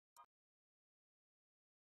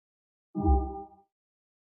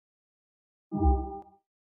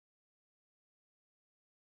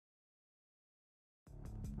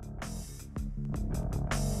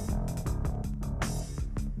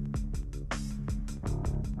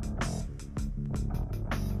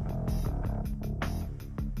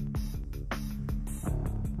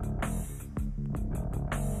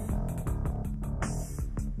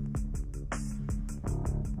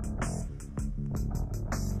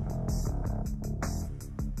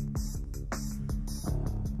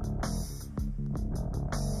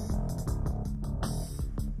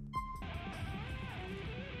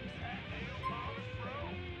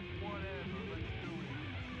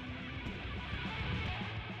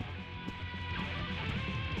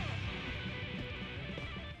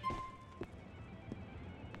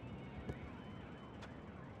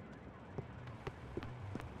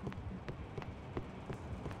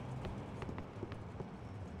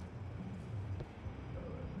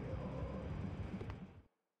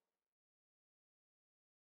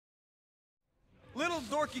little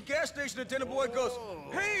dorky gas station attendant boy goes,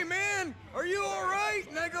 "Hey, man, are you all right?"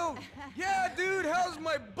 And I go, "Yeah, dude, how's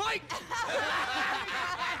my bike?"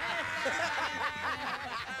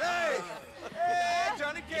 Hey! Hey,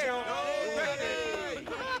 Johnny Cahill. Hey,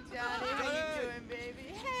 Johnny, how you doing,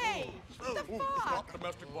 baby? Hey, what the fuck? Stop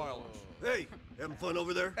domestic violence. Hey, having fun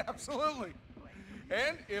over there? Absolutely.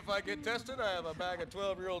 And if I get tested, I have a bag of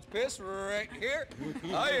 12-year-old's piss right here.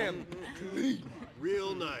 I am clean.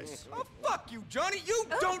 Real nice. Oh, fuck you, Johnny. You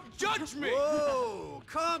don't judge me. Whoa,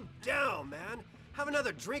 calm down, man. Have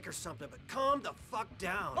another drink or something, but calm the fuck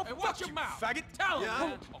down. Oh, watch your mouth, faggot. Tell him.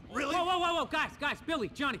 Yeah? Really? Whoa, guys, Billy,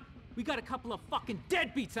 Johnny. We got a couple of fucking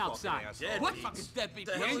deadbeats outside. What fucking deadbeat?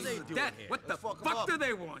 The hell are they doing here? What the Let's fuck 'em fuck up. do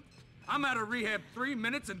they want? I'm out of rehab 3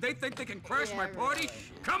 minutes and they think they can crash my party?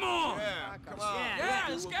 Come on! Yeah, come on. Yeah,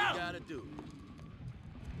 let's go! Do.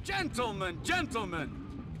 Gentlemen!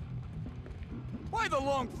 Why the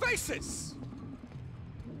long faces?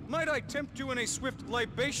 Might I tempt you in a swift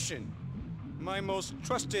libation, my most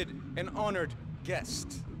trusted and honored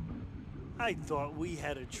guest? I thought we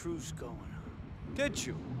had a truce going on. Did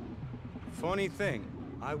you? Funny thing,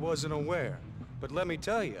 I wasn't aware. But let me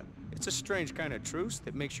tell you, it's a strange kind of truce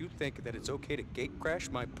that makes you think that it's okay to gate crash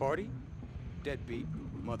my party? Deadbeat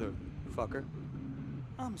motherfucker.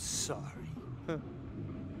 I'm sorry.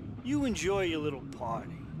 You enjoy your little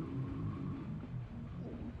party.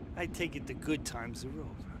 I take it the good times are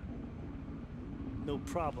over. No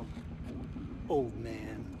problem, old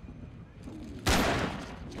man.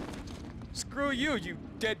 Screw you, you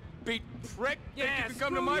deadbeat prick! Yeah, think you can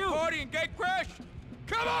come to screw my you. party and gate crash?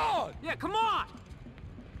 Come on! Yeah, come on!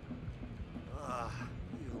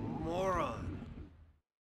 You moron.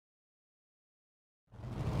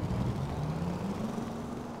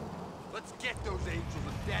 Let's get those angels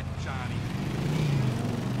of death, Johnny.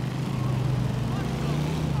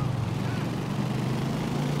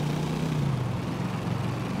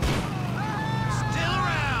 Still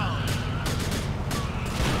around!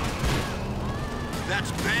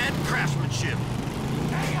 That's bad craftsmanship.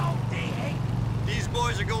 These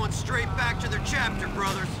boys are going straight back to their chapter,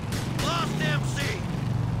 brothers. Lost MC!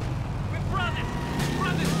 We're brothers!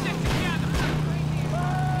 Brothers stick together!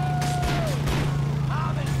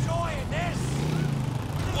 I'm enjoying this!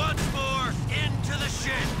 Once more, into the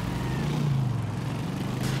shit!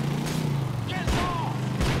 Get off!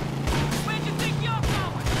 Where'd you think you're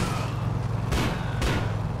going?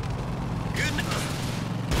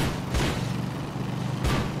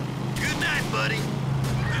 Good night, buddy.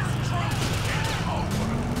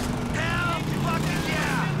 Hell fucking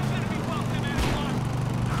yeah!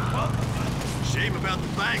 Shame about the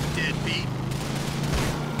bank, deadbeat.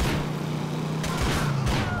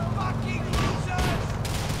 Fucking losers!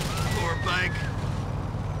 Poor bank.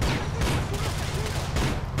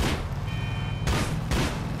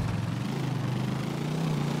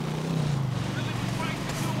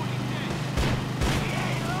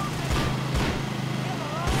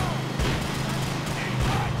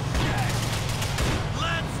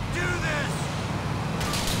 Let's do this!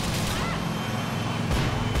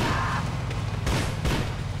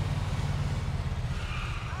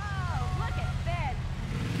 Oh, look at that.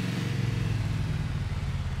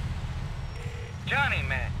 Johnny,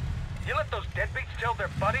 man, you let those deadbeats tell their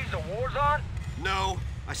buddies the war's on? No,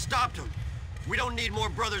 I stopped him. We don't need more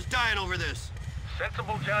brothers dying over this.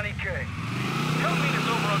 Sensible Johnny K. Help meet us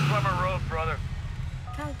over on Plummer Road, brother.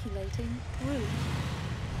 Calculating route.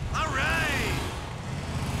 All right!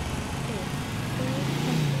 In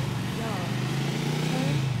 400 yards.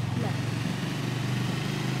 Turn left.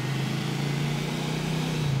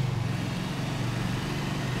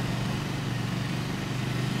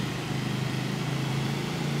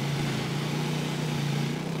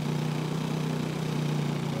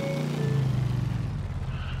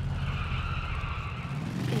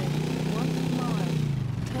 In 1 mile.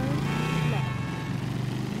 Turn left.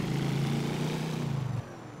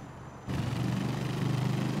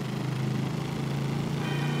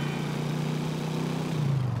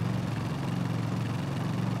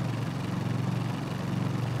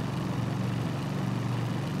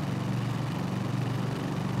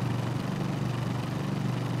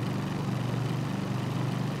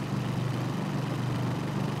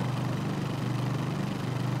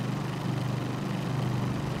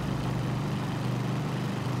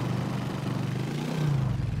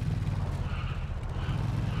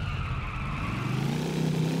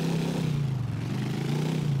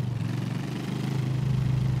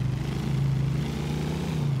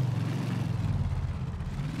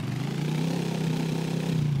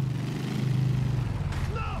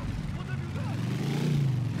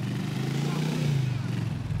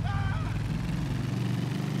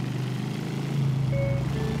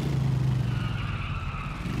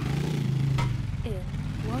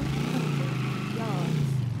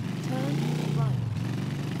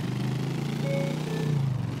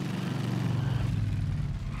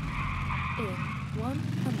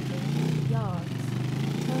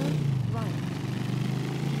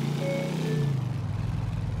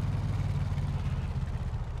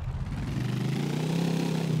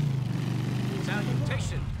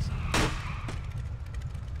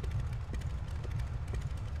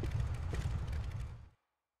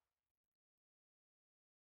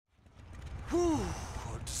 Whew.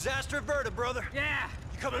 Disaster averted, brother. Yeah!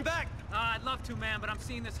 You coming back? I'd love to, man, but I'm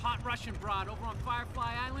seeing this hot Russian broad over on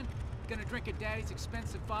Firefly Island. Gonna drink her daddy's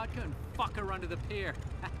expensive vodka and fuck her under the pier.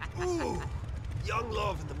 Ooh, young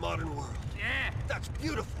love in the modern world. Yeah! That's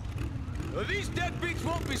beautiful. Well, these deadbeats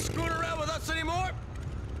won't be screwing around with us anymore.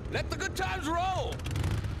 Let the good times roll.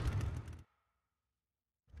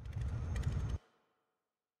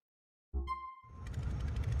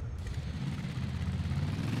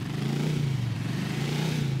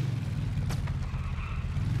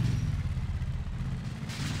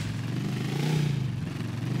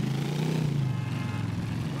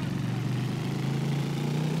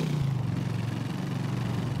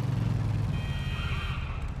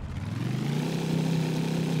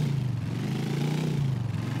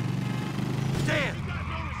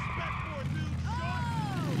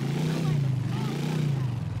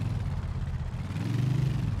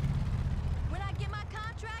 When I get my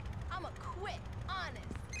contract, I'ma quit, honest.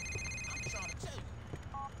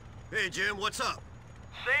 Hey, Jim, what's up?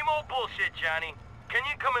 Same old bullshit, Johnny. Can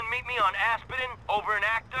you come and meet me on Aspidin over in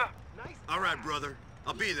Actor? All right, brother.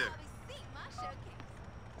 I'll be there. Probably seen my showcase.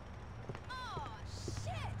 Oh,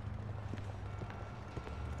 shit!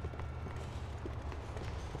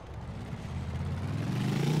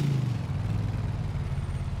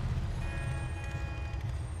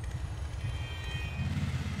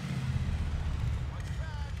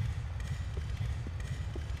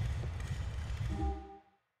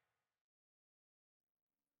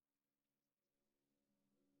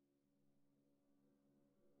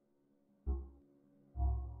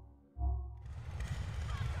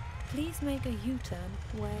 Please make a U-turn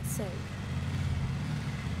where safe.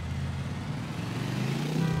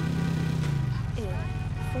 In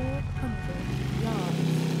 400 yards,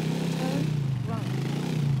 turn right.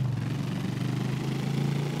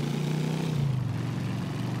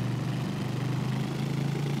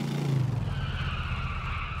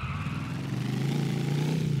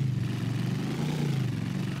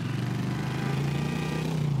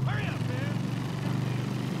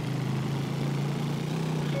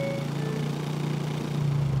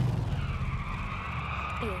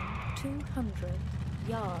 In 200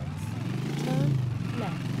 yards, turn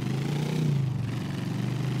left.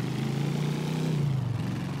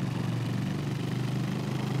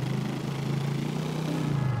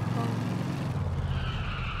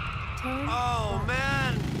 Turn Oh, right.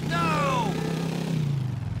 man! No!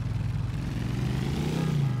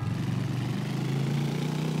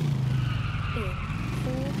 In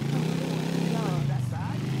 400 yards,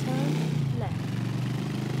 turn left.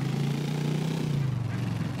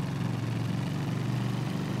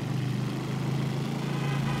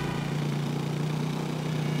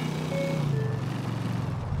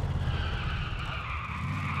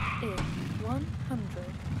 In 100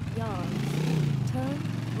 yards, turn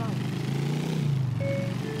right.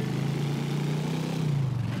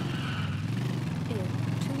 In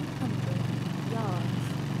 200 yards,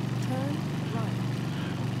 turn right.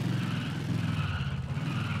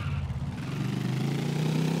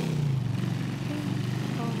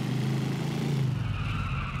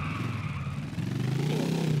 In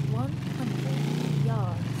 100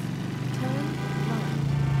 yards, turn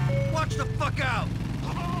right. Watch the fuck out!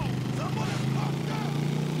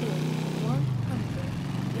 In 100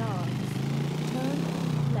 yards, turn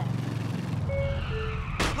left.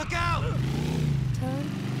 Look out! Turn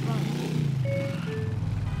right.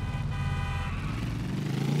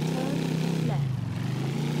 Turn left.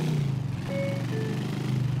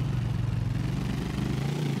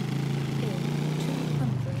 In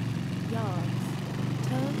 200 yards,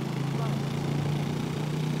 turn right.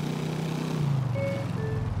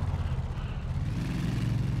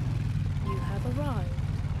 You have arrived.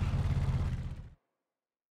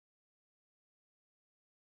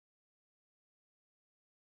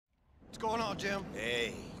 What's going on, Jim?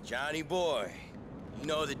 Hey, Johnny boy. You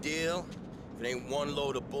know the deal? If it ain't one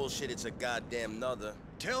load of bullshit, it's a goddamn nother.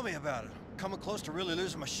 Tell me about it. I'm coming close to really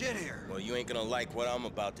losing my shit here. Well, you ain't gonna like what I'm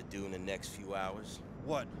about to do in the next few hours.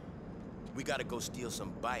 What? We gotta go steal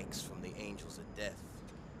some bikes from the Angels of Death.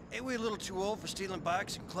 Ain't we a little too old for stealing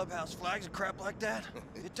bikes and clubhouse flags and crap like that?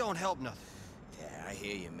 It don't help nothing. Yeah, I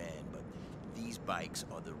hear you, man, but these bikes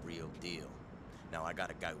are the real deal. Now, I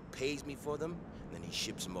got a guy who pays me for them, and then he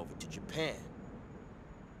ships them over to Japan.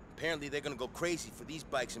 Apparently, they're gonna go crazy for these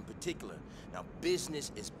bikes in particular. Now,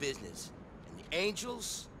 business is business. And the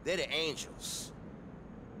Angels, they're the Angels.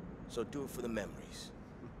 So do it for the memories.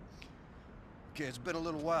 Okay, it's been a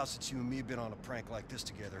little while since you and me have been on a prank like this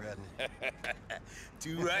together, hasn't it?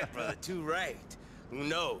 Too right, brother, too right. Who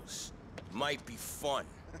knows? Might be fun.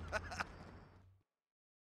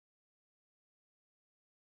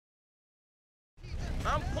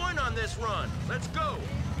 test run. Let's go.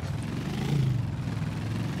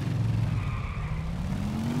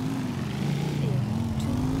 In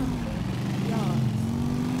 200 yards,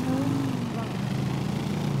 turn right.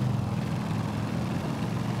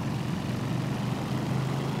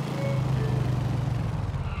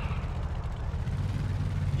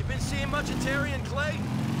 You been seeing much of Terry and Clay?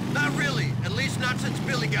 Not really. At least not since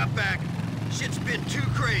Billy got back. Shit's been too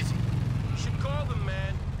crazy. You should call them,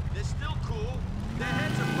 man. They're still cool. Their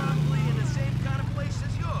heads are probably in the same kind of place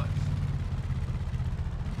as yours.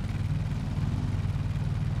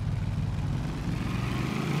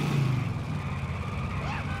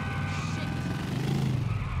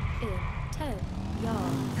 In 10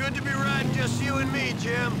 yards. Good to be riding just you and me,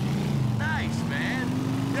 Jim. Nice, man.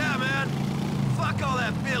 Yeah, man. Fuck all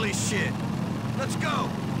that Billy shit. Let's go.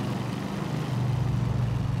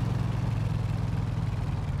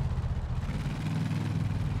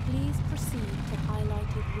 Please proceed to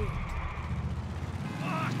highlighted route.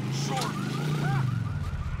 Short.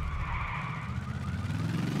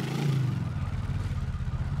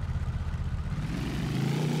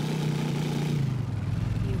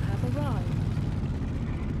 You have arrived.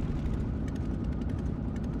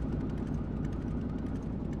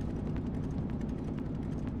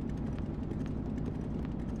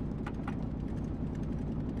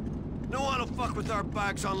 No one will fuck with our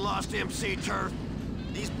bikes on Lost MC turf.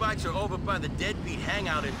 These bikes are over by the Deadbeat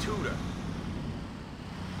hangout in Tudor.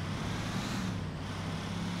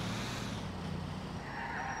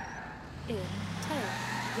 In 10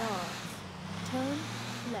 yards, turn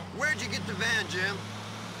left. Where'd you get the van, Jim?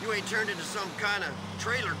 You ain't turned into some kind of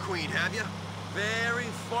trailer queen, have you? Very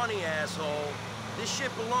funny, asshole. This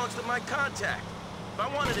shit belongs to my contact. If I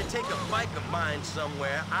wanted to take a bike of mine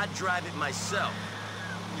somewhere, I'd drive it myself.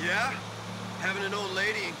 Yeah? Having an old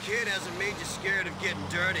lady and kid hasn't made you scared of getting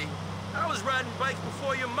dirty. I was riding bikes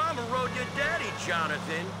before your mama rode your daddy,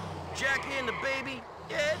 Jonathan. Jackie and the baby,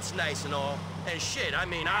 yeah, it's nice and all. And shit, I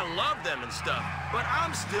mean, I love them and stuff. But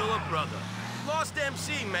I'm still a brother. Lost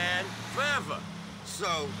MC, man. Forever.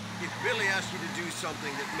 So, if Billy asked you to do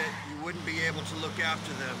something that meant you wouldn't be able to look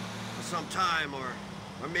after them for some time, or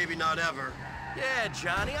maybe not ever. Yeah,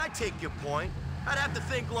 Johnny, I take your point. I'd have to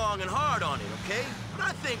think long and hard on it, okay? But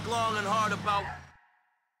I think long and hard about...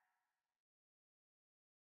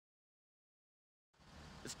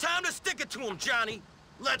 It's time to stick it to him, Johnny.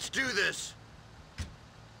 Let's do this.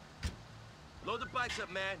 Load the bikes up,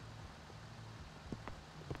 man.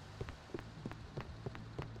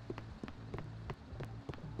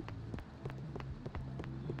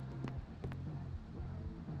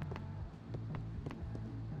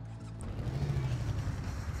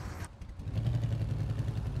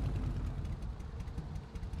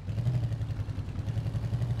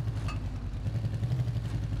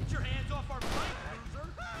 Get your hands off our bike, loser!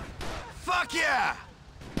 Fuck yeah!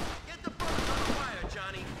 Get the brothers on the wire,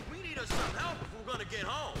 Johnny. We need us some help if we're gonna get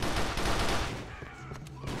home.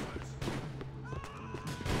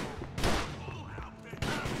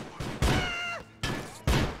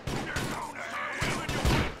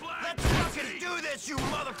 Let's fucking do this, you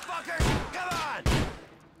motherfuckers! Come on!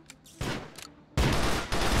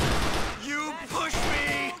 You push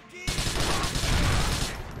me!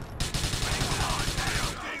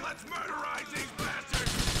 Let's murderize these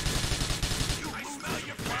bastards! I smell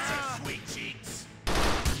your pussy, sweet cheeks!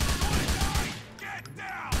 Get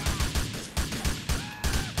down!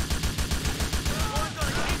 We're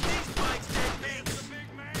gonna keep these bikes, deadbeats! Big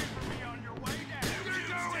man for me on your way down! You're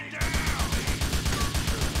going down!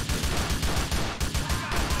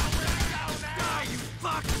 Die, you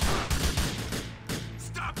fuck!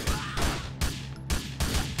 Stop!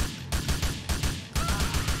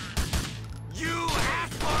 You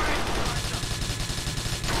asked for it!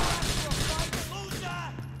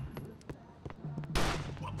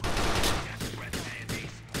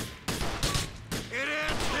 It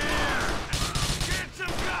ends here! Get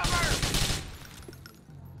some cover!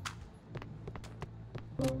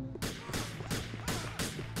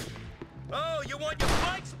 Oh, you want your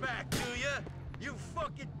bikes back, do ya? You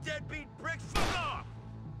fucking deadbeat bricks, fuck off!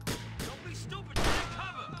 Don't be stupid, take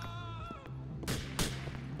cover!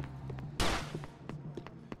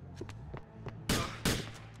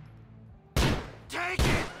 Take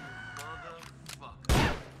it!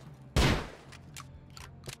 Motherfucker.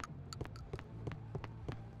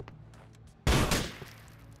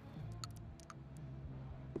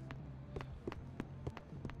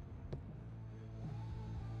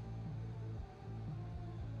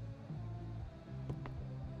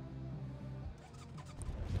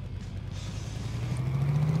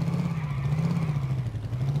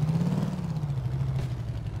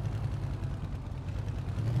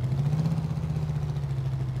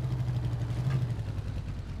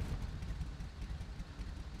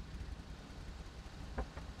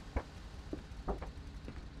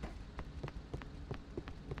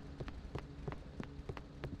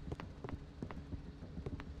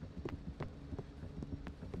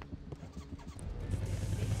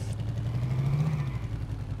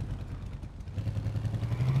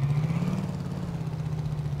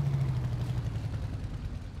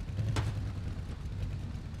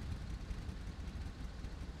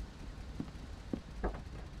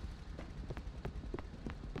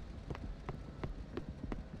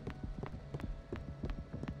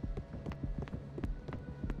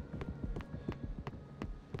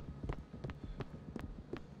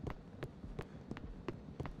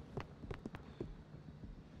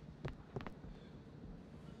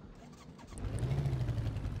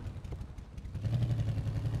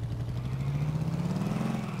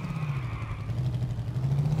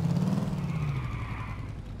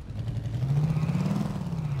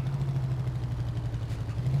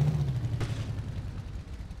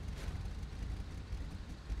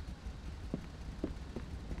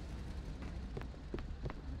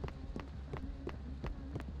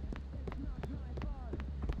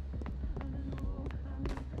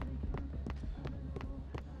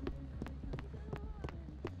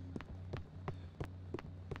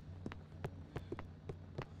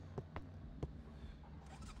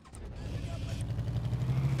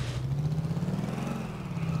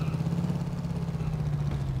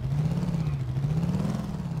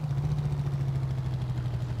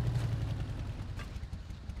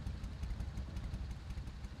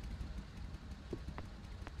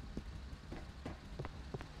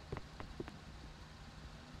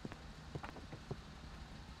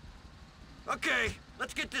 Okay,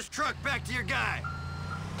 let's get this truck back to your guy.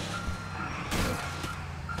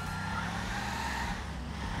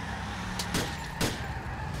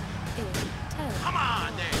 In 10. Come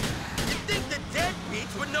on, then! You'd think the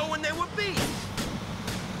deadbeats would know when they were beat!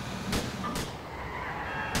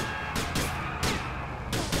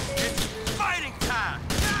 It's fighting time!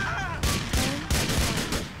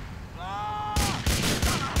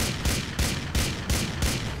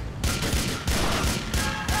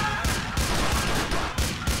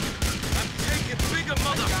 I'm taking bigger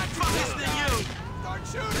motherfuckers than you! Start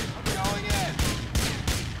shooting! I'm going in!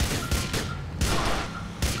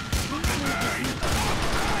 Come here!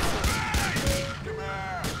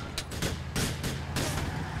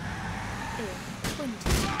 In 20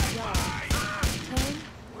 yards. Turn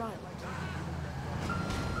right.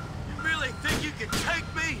 You really think you can take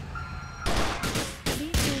me?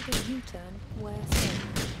 Please make a U-turn where safe.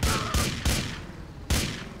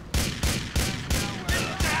 Get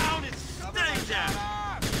down and stay down!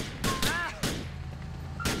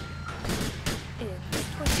 In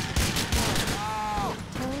 20 yards.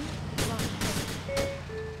 Turn right.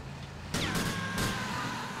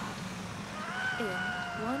 In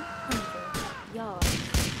 100 yards.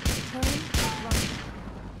 Turn right.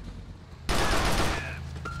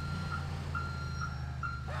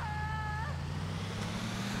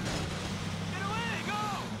 Get away! Go!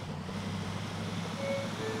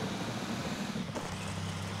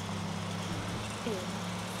 In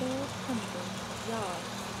 400 yards.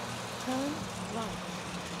 Turn right.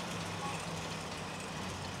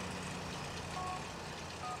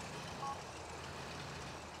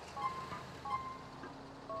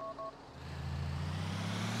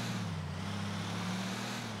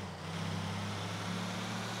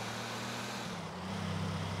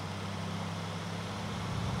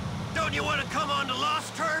 Don't you want to come on to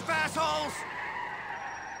lost turf, assholes?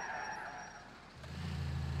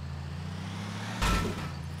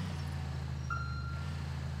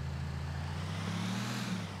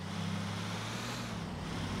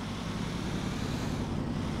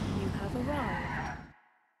 You have arrived.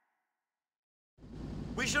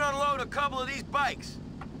 We should unload a couple of these bikes.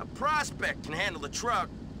 A prospect can handle the truck.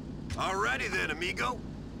 Alrighty then, amigo.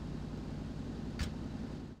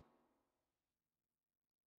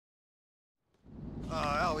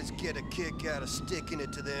 I always get a kick out of sticking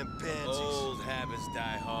it to them pansies. Old habits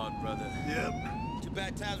die hard, brother. Yep. Too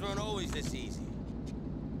bad times weren't always this easy.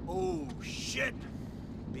 Oh, shit.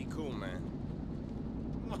 Be cool, man.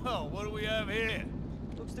 Well, what do we have here?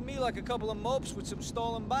 Looks to me like a couple of mopes with some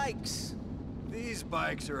stolen bikes. These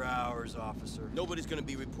bikes are ours, officer. Nobody's gonna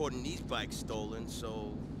be reporting these bikes stolen,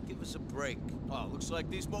 so give us a break. Oh, looks like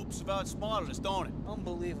these mopes have outsmarted us, don't it?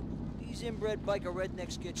 Unbelievable. These inbred biker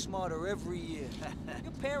rednecks get smarter every year.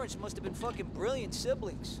 Your parents must have been fucking brilliant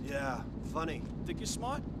siblings. Yeah, funny. Think you're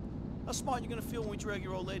smart? How smart you gonna feel when we drag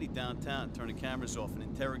your old lady downtown, turn the cameras off, and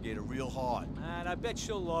interrogate her real hard? And I bet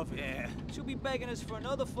she'll love it. Yeah. She'll be begging us for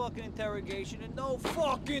another fucking interrogation in no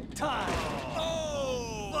fucking time.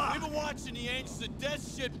 Oh! We've been watching the Angels of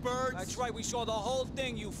Death shit, birds. That's right, we saw the whole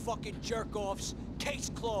thing, you fucking jerk-offs. Case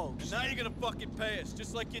closed. And now you're gonna fucking pay us,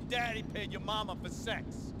 just like your daddy paid your mama for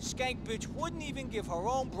sex. Skank bitch wouldn't even give her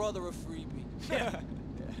own brother a freebie. Yeah,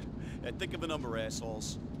 think of a number,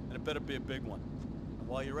 assholes. And it better be a big one. And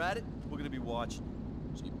while you're at it, we're gonna be watching.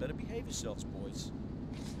 So you better behave yourselves, boys.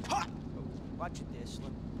 Ha! Oh, watch it there,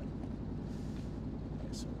 Slim.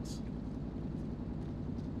 Assholes.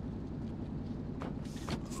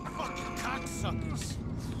 Fucking cocksuckers!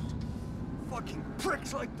 Fucking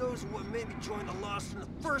pricks like those are what made me join the Lost in the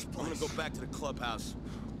first I'm place. gonna go back to the clubhouse,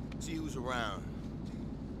 see who's around.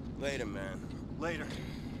 Later, man. Later.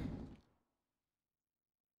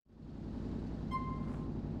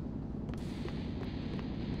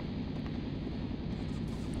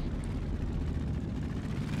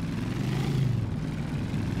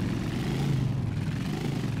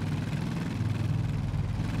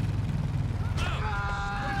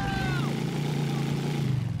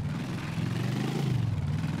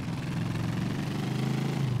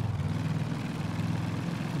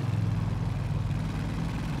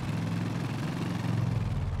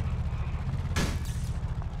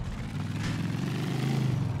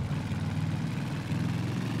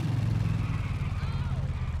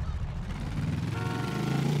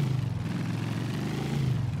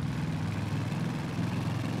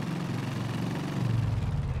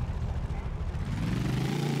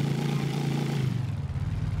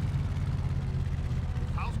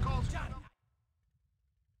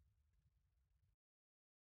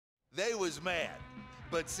 They was mad.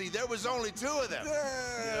 But see, there was only two of them.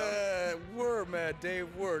 Word, Mad Dave,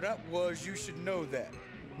 word. That was, you should know that.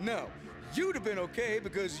 No, you'd have been okay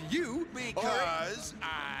because you Because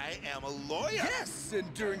I am a lawyer. Yes,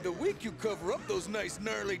 and during the week you cover up those nice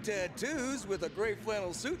gnarly tattoos with a gray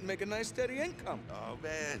flannel suit and make a nice steady income. Oh,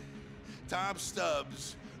 man. Tom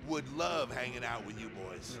Stubbs would love hanging out with you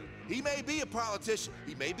boys. He may be a politician.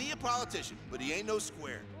 But he ain't no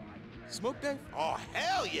square. Smoke, Dave? Oh,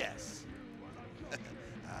 hell yes.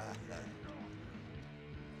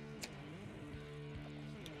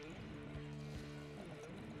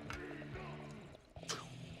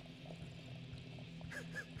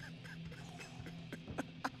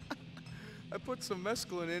 I put some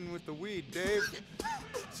mescaline in with the weed, Dave.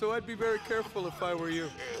 So I'd be very careful if I were you.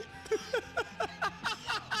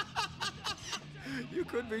 You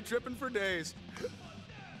could be tripping for days.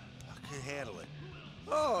 I can handle it.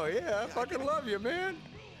 Oh, yeah, I fucking love you, man.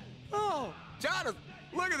 Oh, Jonathan,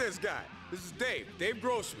 look at this guy. This is Dave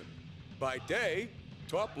Grossman. By day,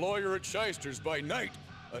 top lawyer at Shysters. By night,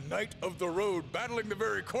 a knight of the road battling the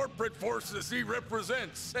very corporate forces he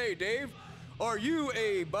represents. Hey, Dave, are you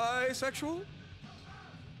a bisexual?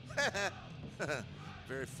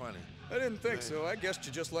 Very funny. I didn't think so. I guessed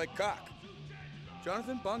you just like cock.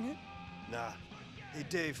 Jonathan, bong hit? Nah. Hey,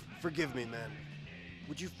 Dave, forgive me, man.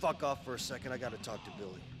 Would you fuck off for a second? I gotta talk to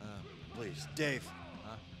Billy. Please. Dave.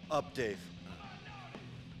 Up, Dave.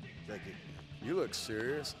 Thank you. You look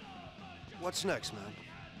serious. What's next, man?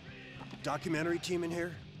 Documentary team in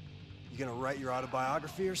here? You gonna write your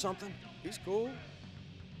autobiography or something? He's cool.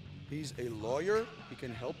 He's a lawyer. He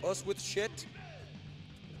can help us with shit.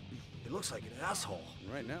 He looks like an asshole.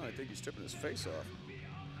 Right now, I think he's stripping his face off.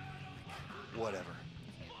 Whatever.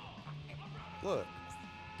 Look,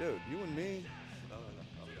 dude, you and me.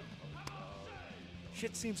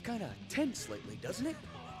 Shit seems kinda tense lately, doesn't it?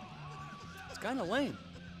 It's kinda lame.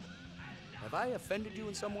 Have I offended you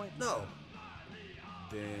in some way? No.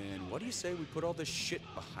 Then what do you say we put all this shit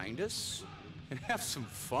behind us and have some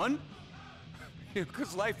fun?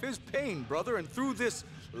 Because life is pain, brother, and through this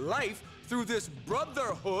life, through this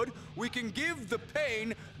brotherhood, we can give the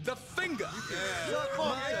pain the finger. Suck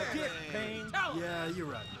my dick, Pain. Yeah, you're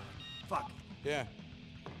right. Fuck. Yeah.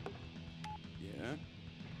 Yeah?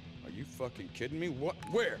 Are you fucking kidding me? What?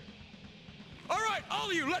 Where? All right, all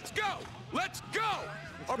of you, let's go! Let's go!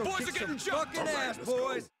 Our boys are getting jumped! Fucking ass,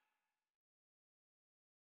 boys!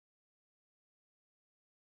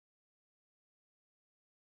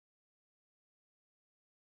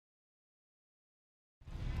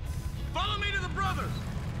 Follow me to the brothers!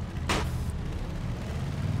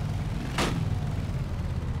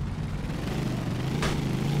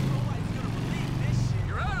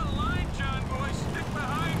 You're out of line, John, boys. Stick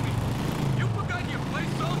behind me. You forgot your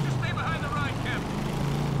place, soldier. Stay behind the ride, Captain.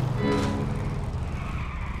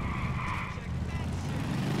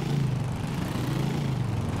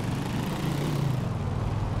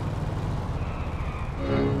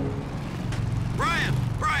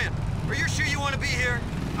 Brian, are you sure you want to be here?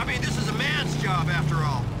 I mean, this is a man's job, after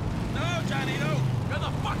all. No, Johnny, no. You're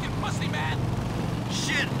the fucking pussy, man.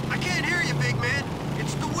 Shit, I can't hear you, big man.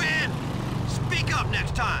 It's the wind. Speak up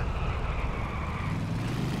next time.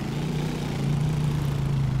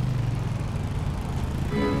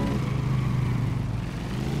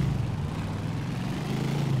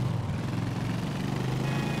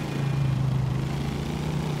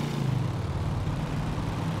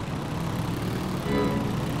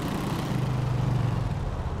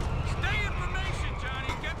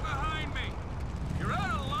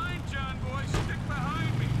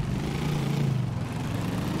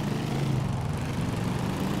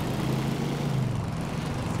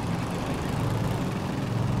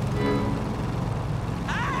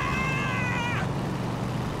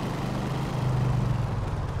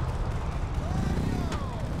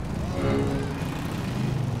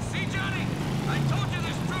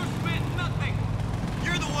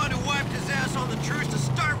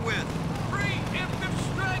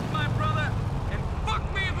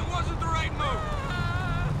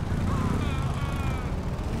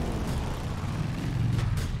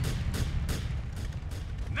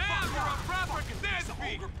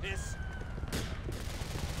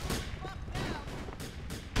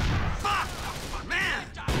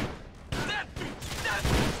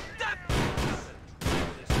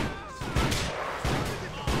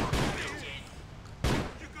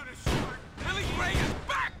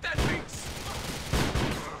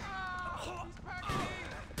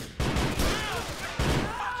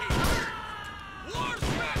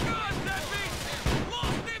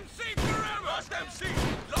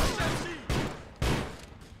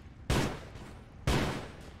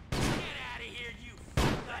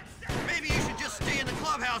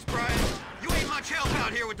 Brian. You ain't much help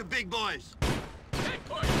out here with the big boys.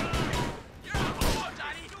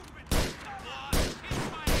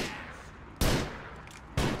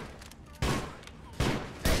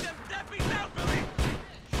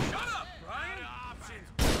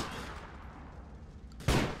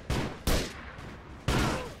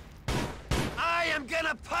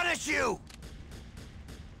 gonna punish you!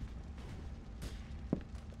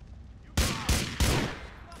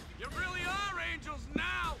 You really are angels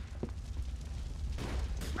now!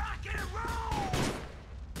 Rock and roll!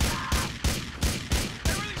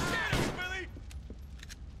 They really scared us, Billy!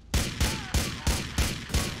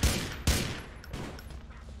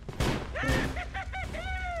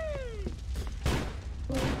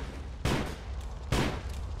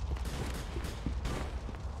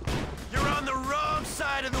 You're on the wrong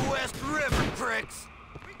side of the West River, pricks!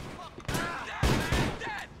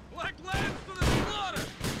 Dead! Like lambs to the slaughter!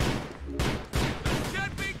 The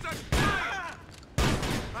deadbeats are dying!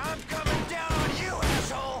 I'm coming down on you,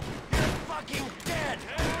 asshole! You're fucking dead!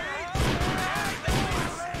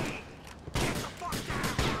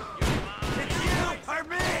 It's you or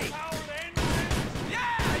me!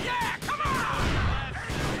 Yeah, come on!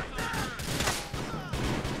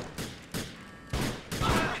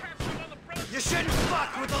 You shouldn't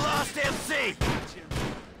fuck with the Lost MC!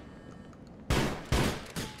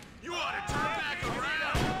 You ought to turn back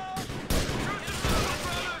around!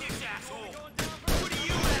 What are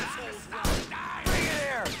you assholes want? Bring it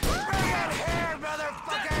here! Bring it here,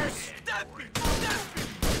 motherfuckers! We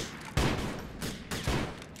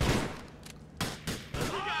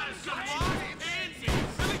got us some Andy!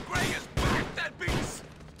 Billy Gray is back, that beats!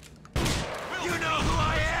 You know who I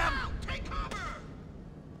am? Take cover!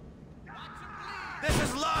 This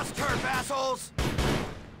is Lost Turf, assholes!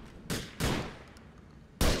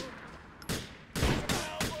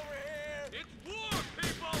 It's war,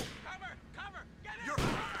 people! Cover! Get it!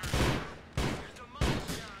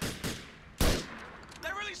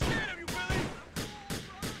 They're really scared of you, Billy!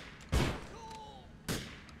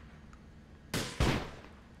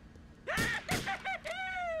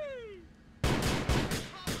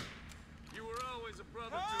 You were always a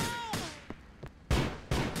brother to me.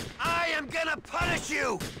 I am gonna punish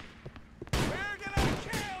you! We're gonna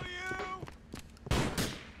kill you!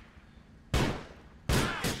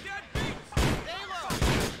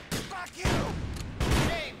 Fuck you!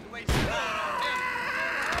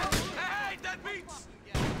 Hey, that beats!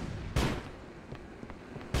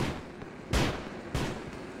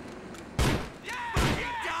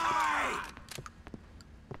 Die!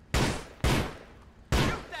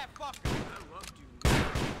 Shoot that fucker! I loved you.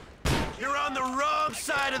 You're on the wrong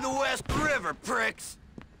side of the West River, pricks!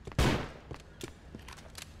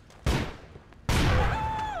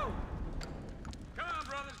 Come on,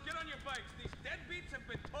 brothers, get on your bikes. These deadbeats have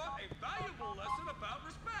been taught a valuable lesson about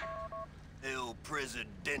respect. El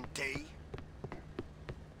Presidente.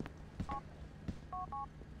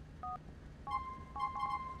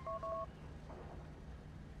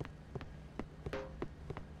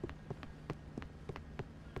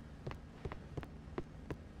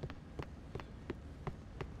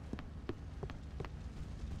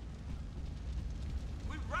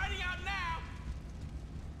 We're riding out now.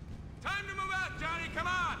 Time to move out, Johnny. Come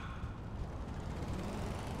on.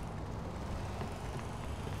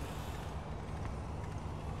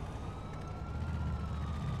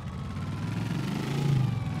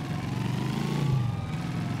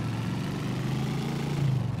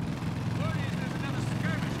 Warriors, there's another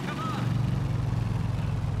skirmish. Come on.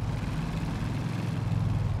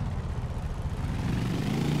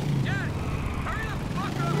 Johnny, hurry the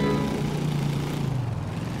fuck up.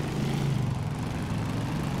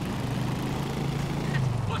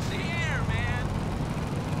 What's the air, man?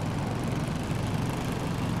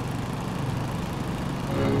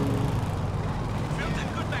 Feels it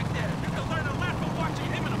good back there. You can learn a lot from watching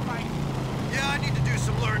him in a fight. Yeah, I need to do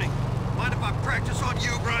some learning. Mind if I practice on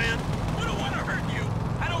you, Brian? We don't want to hurt you.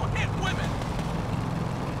 I don't hit women.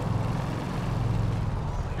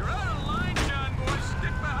 You're out of line, John, boy.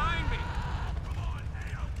 Stick behind me. Come on,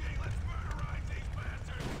 AOD, let's murderize these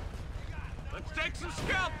bastards. Let's take some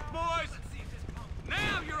scalps, boys.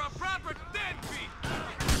 Now you're a proper deadbeat.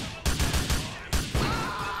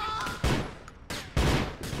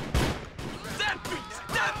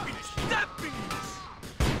 Deadbeats!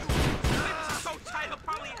 Lips are so tight, he'll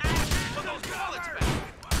probably ask for those bullets back.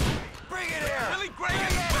 Bring it here! Billy Gray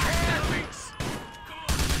is back, deadbeats!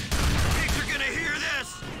 Pigs are gonna hear this!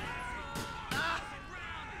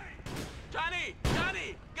 Johnny,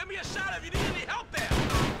 give me a shot if you need any help there.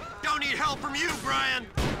 Don't need help from you, Brian!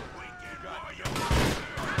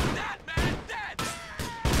 Dead, man, dead!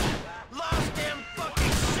 Lost damn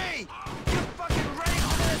fucking sea! You fucking ready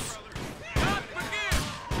for this? God forgive!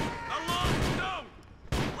 The Lord don't!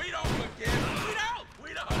 We don't forgive! We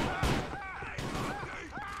don't!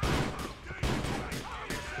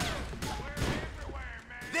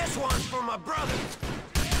 This one's for my brother!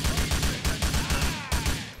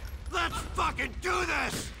 Let's fucking do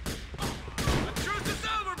this! The truce is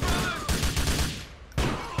over, brothers!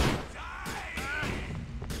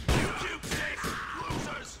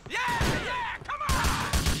 Losers! Yeah! Come on!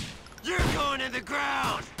 You're going in the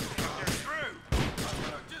ground! You're through!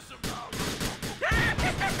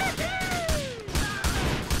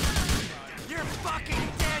 You're fucking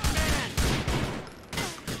dead men!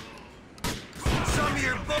 Some of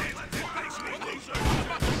your books...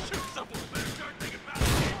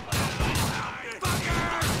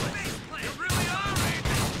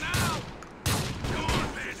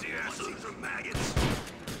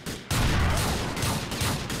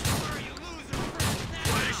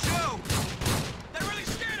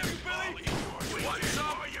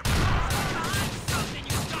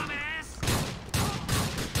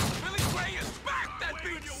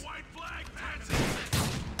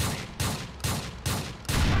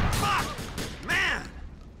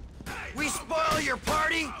 Your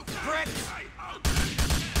party, pricks! Come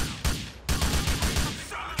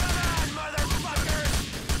on, motherfuckers!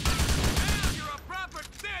 Man, you're a proper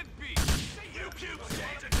deadbeat! You cute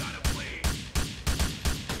states are gonna bleed!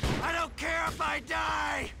 I don't care if I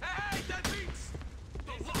die! Hey, deadbeats!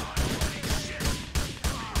 The law!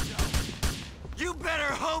 You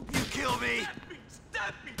better hope you kill me!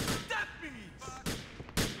 Deadbeats!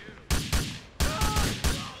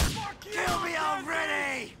 Kill me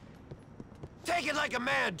already! Take it like a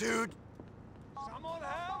man, dude! Someone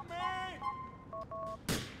help me!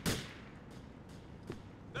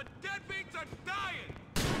 The deadbeats are dying!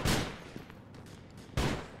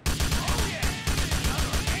 Oh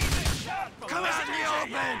yeah! Come out in the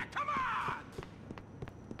open! Yeah, come on!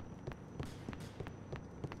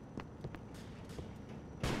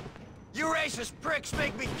 You racist pricks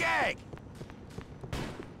make me gag!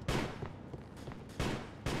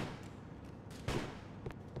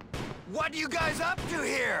 What are you guys up to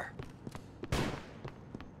here?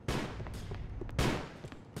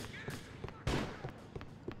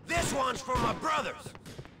 This one's for my brothers.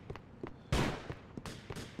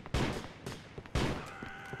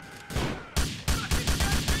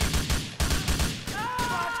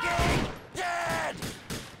 Fucking dead!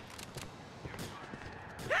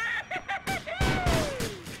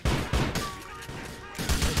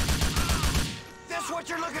 This what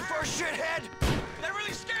you're looking for, shithead? They're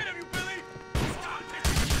really scared of you, Billy!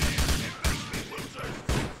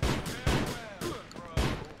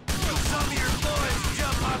 Some of your boys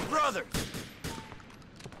jump my brothers!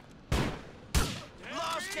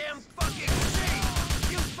 Lost him fucking seat!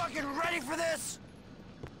 You fucking ready for this?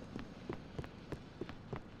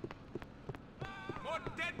 More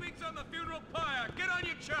deadbeats on the funeral pyre! Get on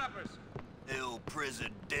your choppers! El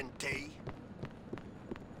Presidente.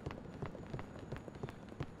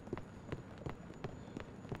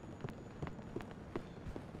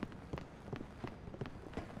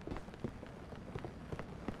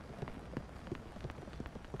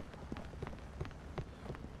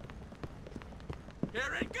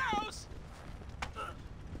 Here it goes!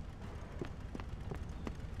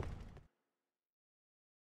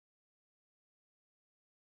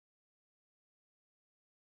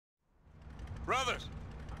 Brothers!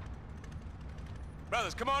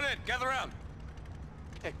 Brothers, come on in. Gather around.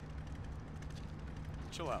 Hey.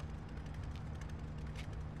 Chill out.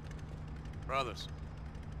 Brothers.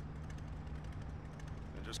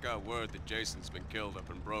 I just got word that Jason's been killed up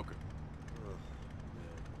in Broker.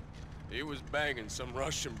 He was banging some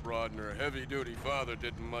Russian broad, and her heavy-duty father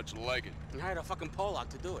didn't much like it. And hired a fucking Polak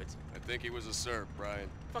to do it. I think he was a Serb, Brian.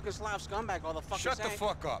 Fucking Slav scumbag, all the fucking Shut the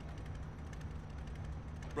fuck up!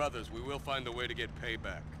 Brothers, we will find a way to get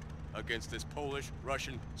payback. Against this Polish,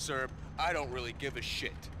 Russian, Serb, I don't really give a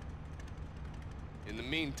shit. In the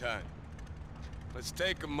meantime, let's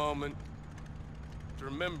take a moment to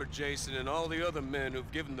remember Jason and all the other men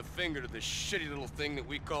who've given the finger to this shitty little thing that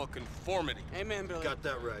we call conformity. Amen, Billy. Got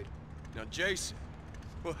that right. Now, Jason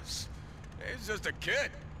he's just a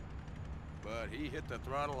kid. But he hit the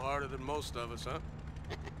throttle harder than most of us, huh?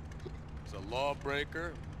 He's a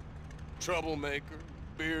lawbreaker, troublemaker,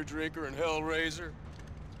 beer drinker, and hellraiser.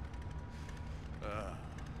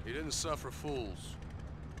 He didn't suffer fools.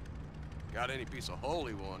 Got any piece of hole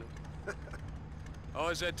he wanted.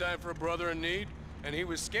 Always had time for a brother in need, and he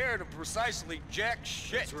was scared of precisely jack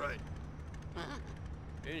shit. That's right.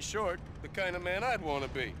 In short, the kind of man I'd want to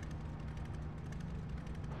be.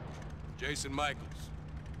 Jason Michaels.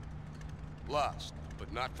 Lost,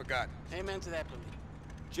 but not forgotten. Amen to that, Billy.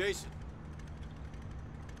 Jason.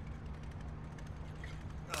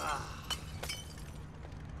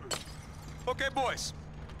 Okay, boys.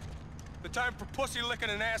 The time for pussy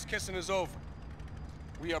licking and ass kissing is over.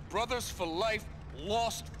 We are brothers for life,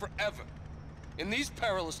 lost forever. In these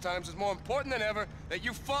perilous times, it's more important than ever that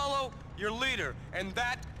you follow your leader, and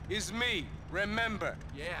that is me. Remember.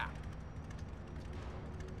 Yeah.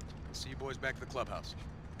 I'll see you boys back at the clubhouse.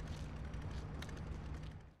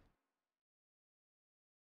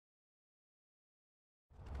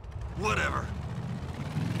 Whatever.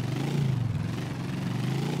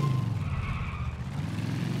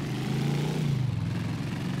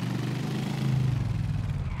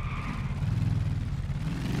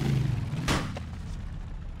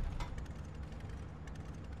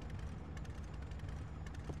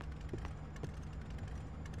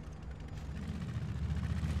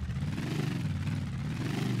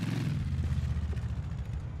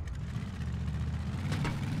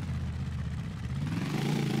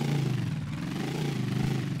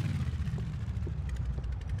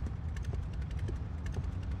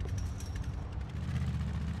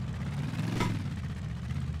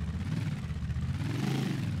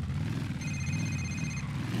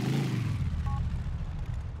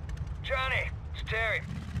 Johnny, it's Terry.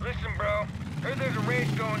 Listen, bro. Heard there's a race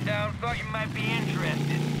going down. Thought you might be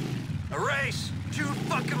interested. A race? Too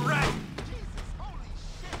fucking right.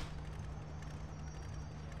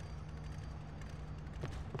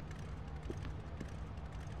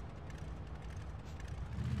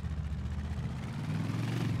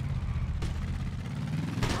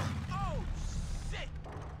 Oh, shit!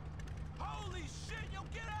 Holy shit, yo,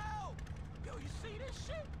 get out! Yo, you see this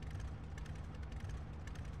shit?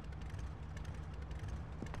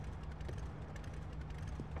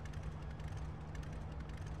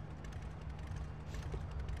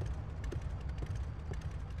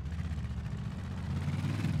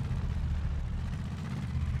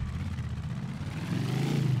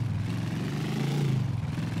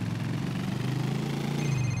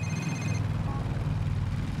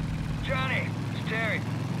 Johnny, it's Terry.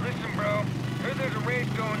 Listen, bro. Heard there's a race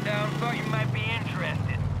going down. Thought you might be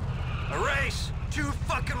interested. A race? Too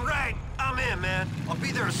fucking right. I'm in, man. I'll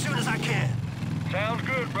be there as soon as I can. Sounds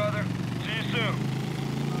good, brother. See you soon.